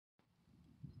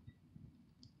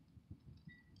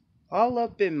all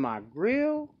up in my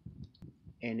grill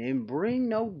and didn't bring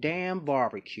no damn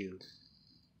barbecue.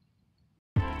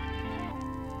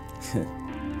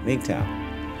 MGTOW,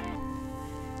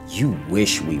 you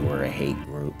wish we were a hate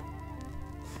group.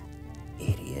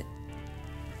 Idiot.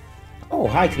 Oh,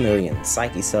 hi Chameleon,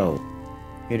 Psyche So.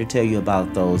 Here to tell you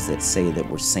about those that say that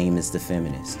we're same as the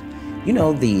feminist. You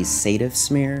know the SATF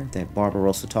Smear that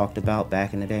Barbarossa talked about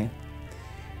back in the day?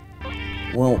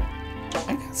 Well,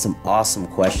 I got some awesome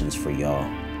questions for y'all,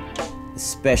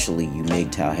 especially you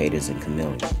MGTOW haters and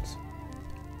chameleons.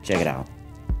 Check it out.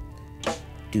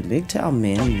 Do MGTOW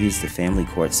men use the family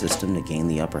court system to gain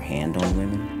the upper hand on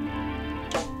women?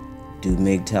 Do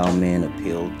MGTOW men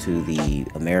appeal to the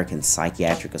American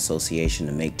Psychiatric Association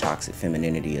to make toxic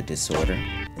femininity a disorder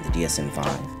in the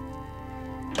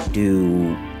DSM-5?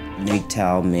 Do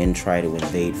MGTOW men try to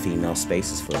invade female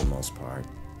spaces for the most part?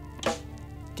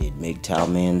 Did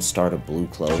MGTOW men start a blue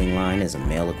clothing line as a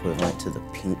male equivalent to the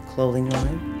pink clothing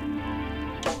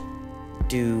line?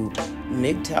 Do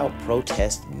MGTOW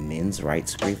protest men's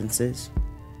rights grievances?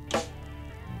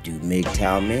 Do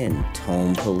MGTOW men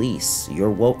tone police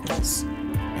your wokeness?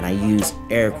 And I use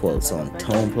air quotes on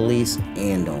tone police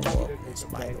and on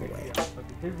wokeness, by the way.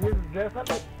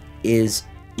 Is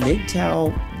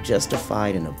MGTOW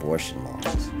justified in abortion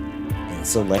laws, and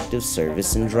selective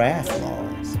service and draft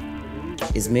laws?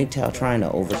 Is MGTOW trying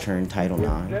to overturn Title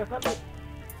IX?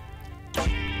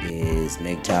 Is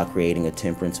MGTOW creating a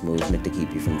temperance movement to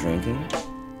keep you from drinking?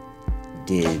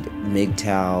 Did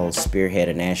MGTOW spearhead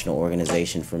a national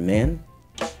organization for men?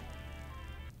 Did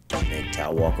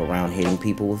MGTOW walk around hitting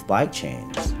people with bike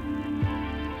chains?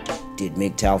 Did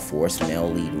MGTOW force male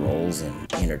lead roles in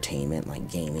entertainment like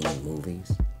gaming and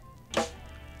movies?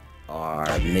 Are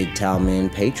MGTOW men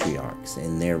patriarchs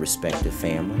in their respective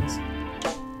families?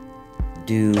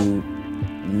 Do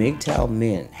MGTOW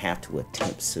men have to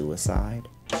attempt suicide?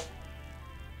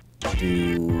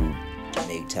 Do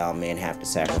MGTOW men have to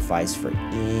sacrifice for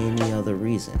any other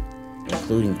reason,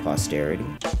 including posterity,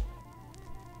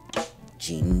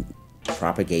 gene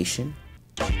propagation?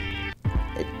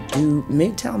 Do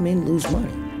MGTOW men lose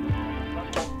money?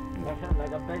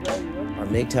 Are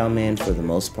MGTOW men, for the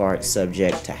most part,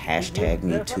 subject to hashtag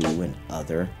 #MeToo and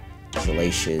other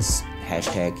salacious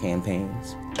hashtag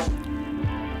campaigns?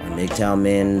 Are MGTOW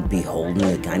men beholden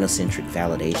to gynocentric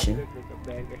validation?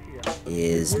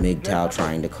 Is MGTOW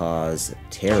trying to cause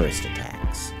terrorist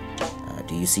attacks?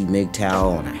 Do you see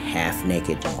MGTOW on a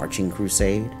half-naked marching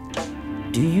crusade?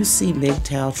 Do you see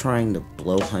MGTOW trying to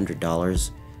blow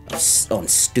 $100 on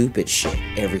stupid shit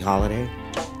every holiday?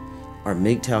 Are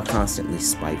MGTOW constantly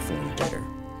spiteful and bitter?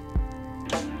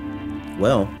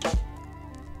 Well,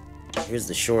 here's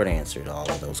the short answer to all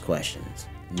of those questions.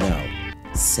 No.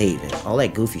 Save it. All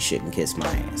that goofy shit can kiss my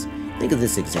ass. Think of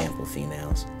this example,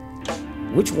 females.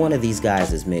 Which one of these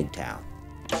guys is MGTOW?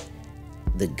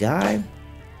 The guy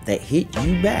that hit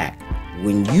you back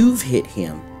when you've hit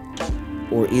him,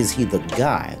 or is he the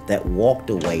guy that walked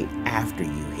away after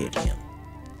you hit him?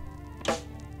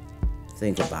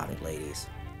 Think about it, ladies.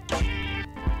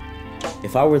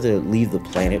 If I were to leave the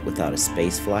planet without a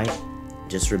space flight,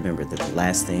 just remember that the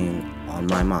last thing on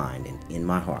my mind and in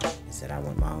my heart is that I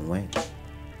went my own way.